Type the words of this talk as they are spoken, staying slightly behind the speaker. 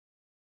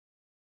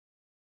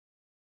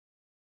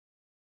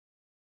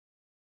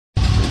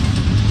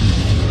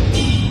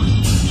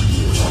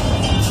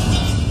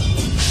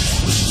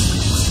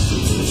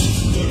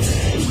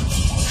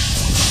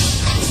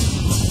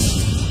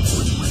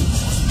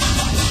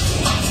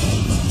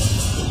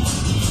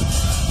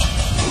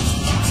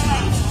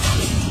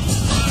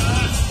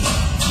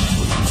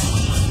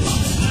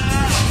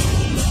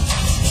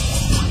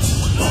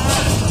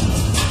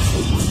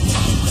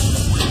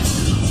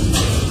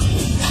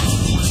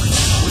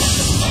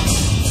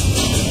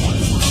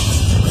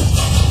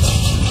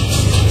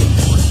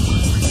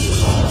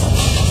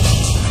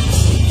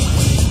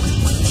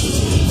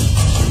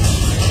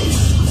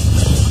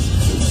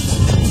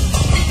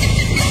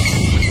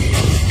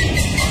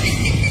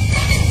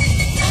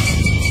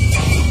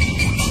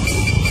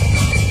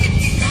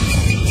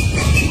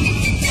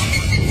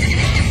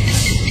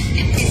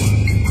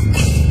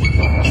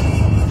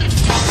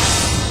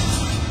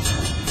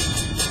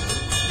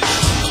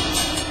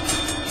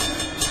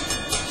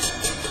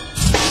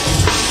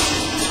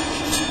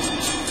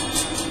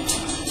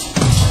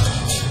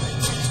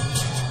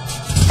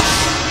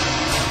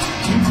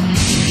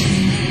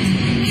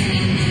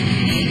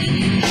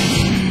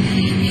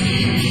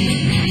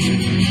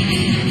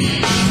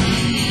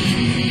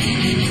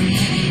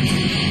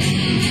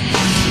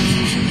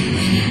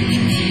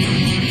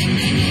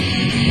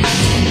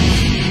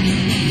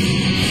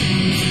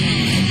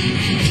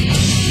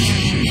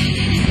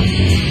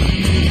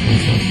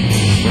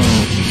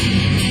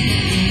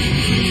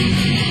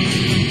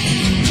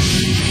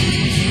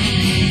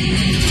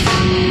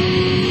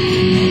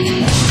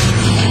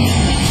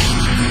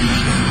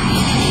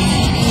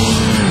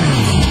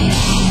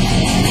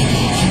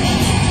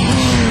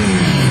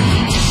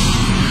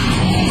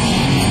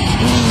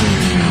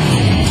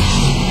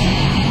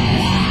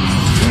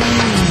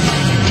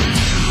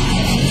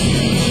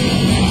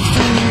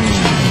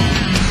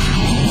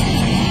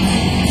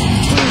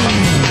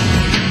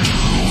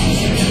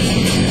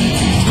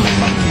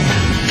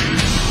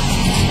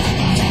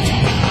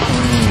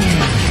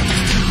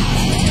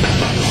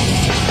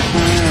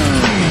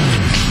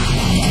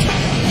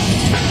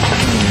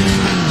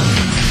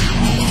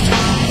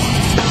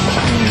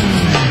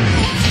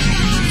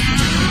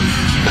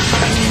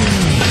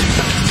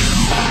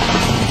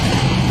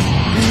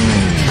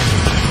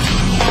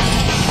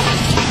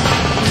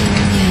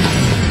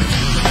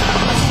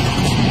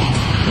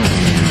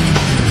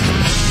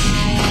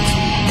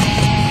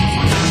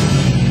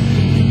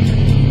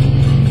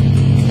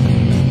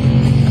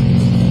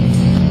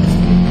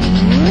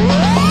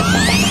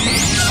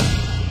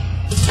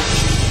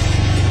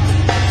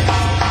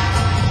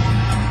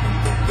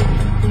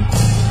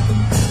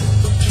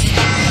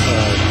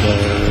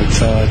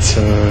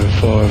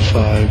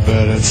5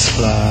 minutes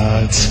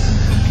flat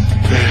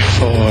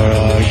before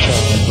I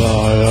cut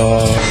my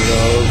heart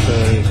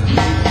open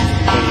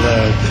and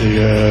let the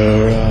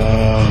air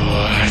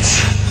out.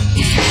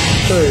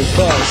 3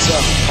 parts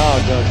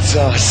out of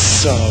dust,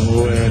 some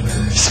wind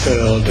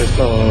spilled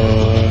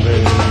before me.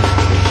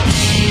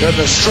 In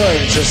the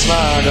strangest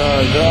manner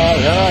that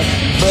had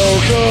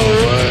broke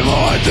away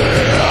my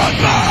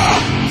DNA.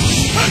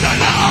 And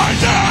then I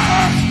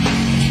did,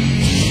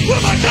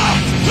 with my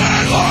tongue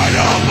and wide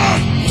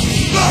open,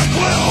 the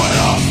will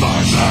of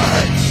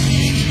mercy,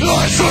 the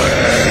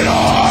sweet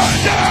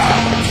idea,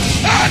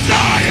 and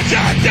I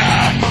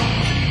intended,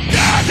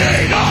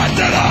 and not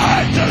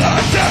denied to the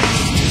death.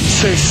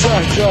 She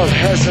said, don't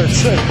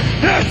hesitate,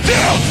 and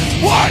do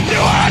what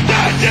you had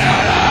to do.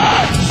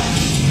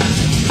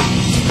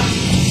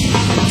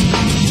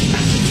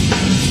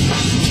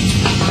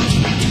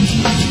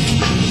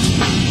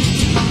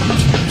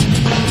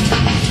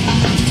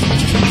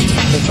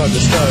 It's hard to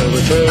stay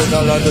between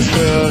all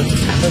understood.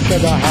 It's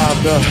cause I have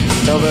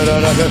no bit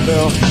that I can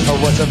feel. I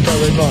wasn't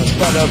very much,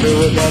 but I'll be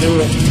with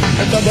anyway.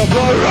 It's on the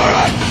floor,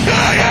 alright,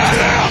 I get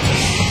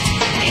it.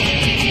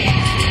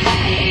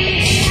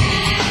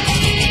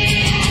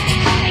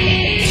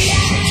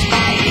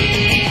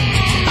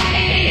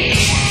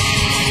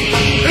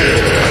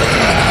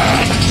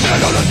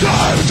 And all the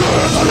time,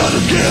 turn all of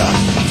the gear.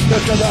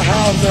 It's cause I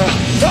have no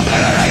bit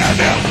that I can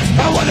feel.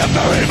 I wasn't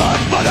very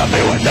much, but I'll be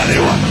with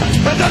anyone.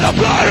 It's on the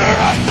floor,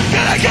 alright,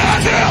 and I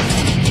get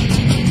it.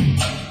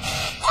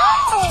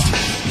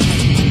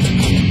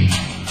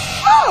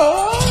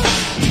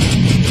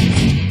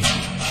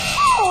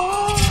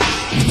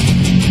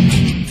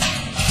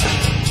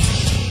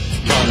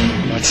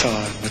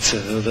 Time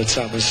until the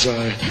time is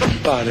right,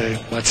 biding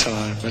my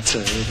time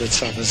until the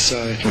time is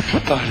right,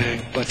 biding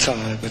my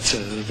time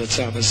until the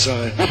time is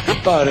right,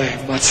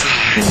 biding my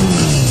time.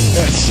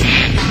 It's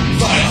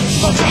biding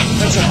my time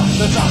until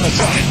the time is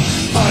right,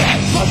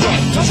 biding my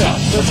time until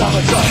the time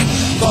is right,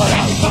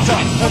 biding my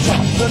time until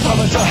the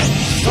time is right,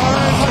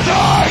 biding my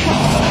time,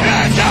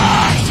 and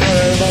die.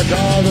 Biding my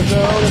time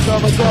until the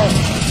time is right,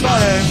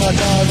 biding my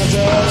time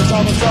until the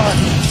time is right,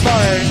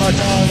 biding my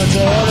time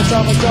until the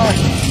time is right,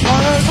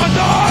 biding my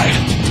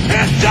time.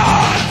 And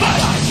die, but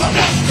I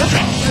forget the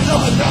time until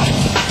the time.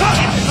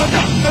 I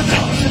forget the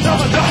time until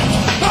the time.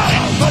 I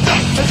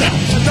forget the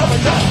time until the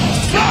time.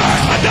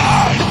 I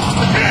die,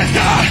 and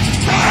die,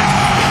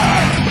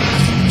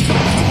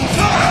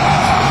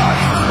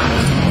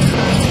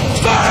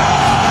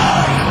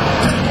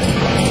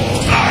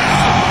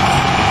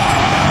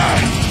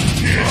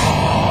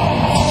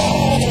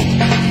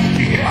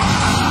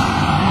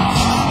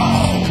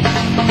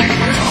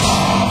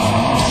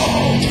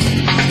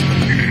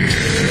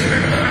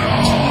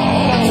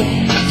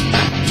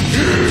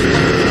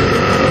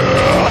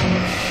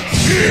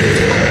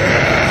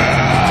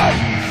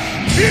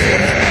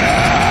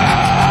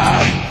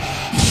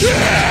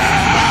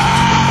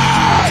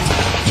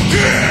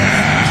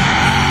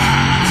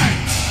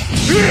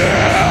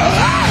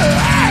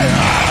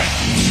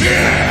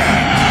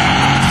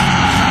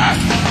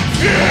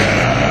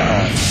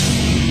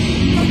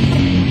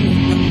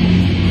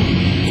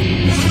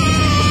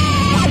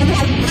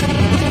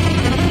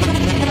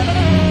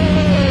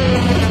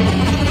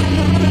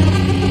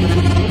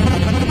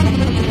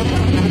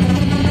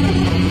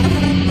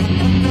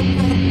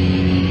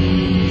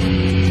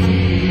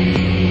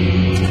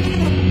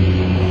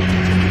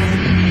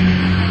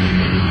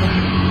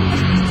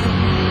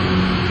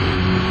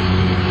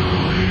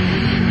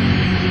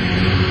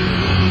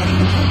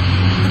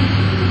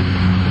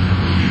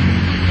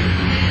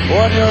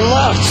 on your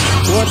left,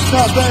 what's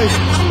nothing?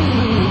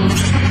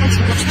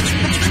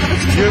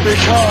 You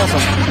become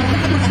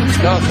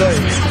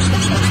nothing.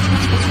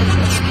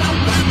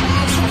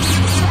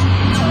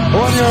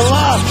 On your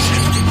left,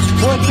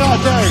 what's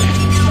nothing?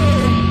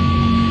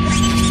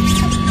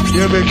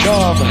 You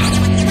become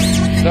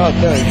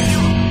nothing.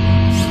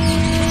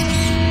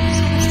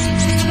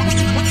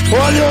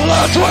 On your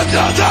left, what's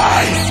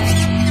nothing?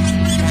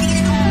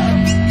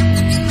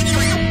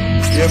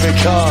 You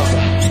become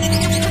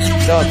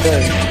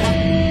nothing.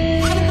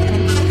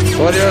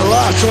 When you're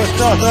lost with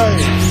nothing,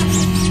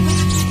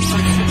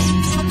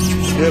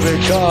 you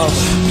become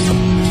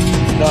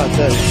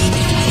nothing.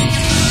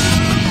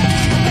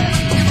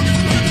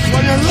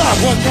 When you're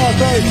left with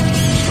nothing,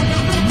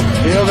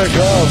 you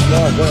become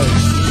nothing.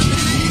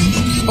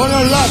 When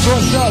you're left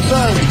with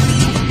nothing,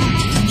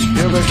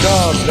 you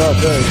become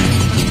nothing.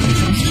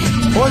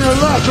 When you're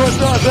left with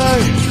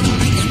nothing,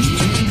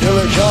 you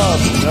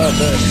become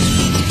nothing.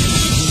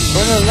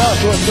 When you're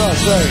left with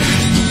nothing,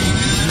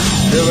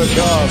 you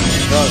become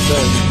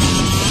nothing.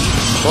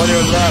 When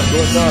you're left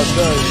with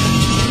nothing,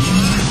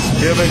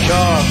 you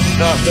become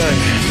nothing.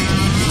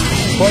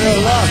 When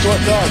you're left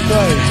with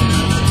nothing,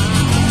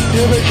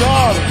 you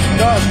become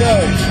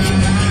nothing.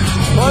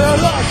 When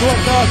you're left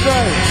with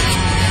nothing,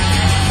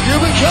 you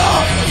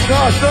become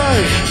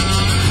nothing.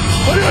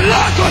 When you're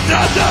left with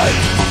nothing,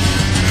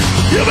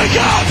 you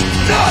become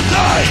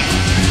nothing.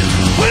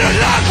 When you're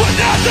left with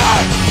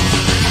nothing,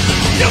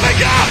 you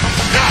become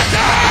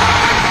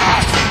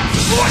nothing.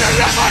 When you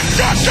left for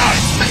nothing,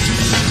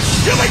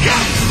 you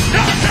become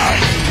nothing.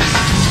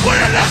 When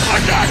you left for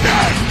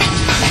nothing,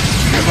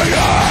 you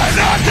become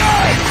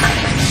nothing.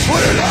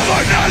 When you left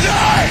for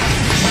nothing,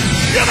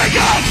 you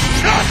become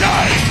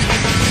nothing.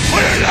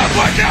 When you left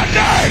for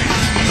nothing,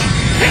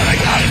 you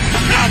become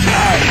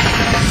nothing.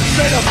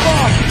 Say the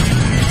fuck.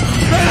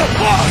 Say the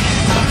fuck.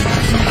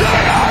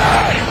 Say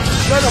it.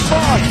 Say the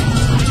fuck.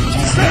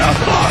 Say the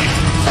fuck.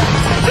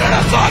 Say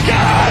the fuck.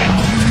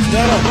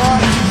 Say the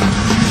fuck.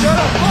 Say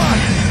the fuck.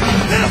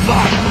 Say the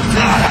fuck.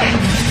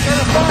 Say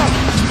the fuck.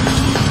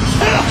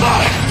 Say the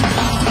fuck.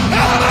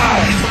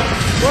 Nothing.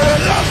 When you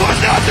left for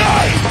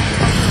nothing,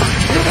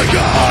 you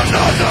become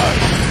nothing.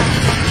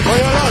 When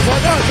you left for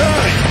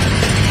nothing,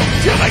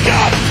 you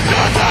become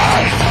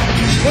nothing.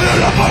 When you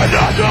left for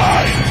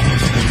nothing,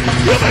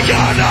 you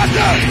become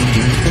nothing.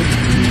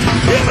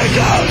 You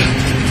become.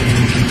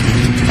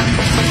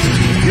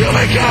 You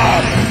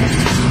become.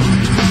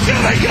 You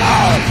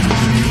become.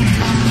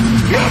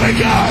 You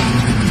become.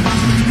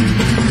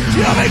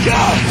 You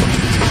become.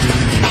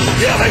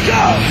 You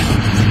become.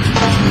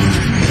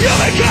 You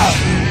become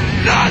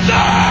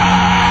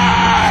nothing.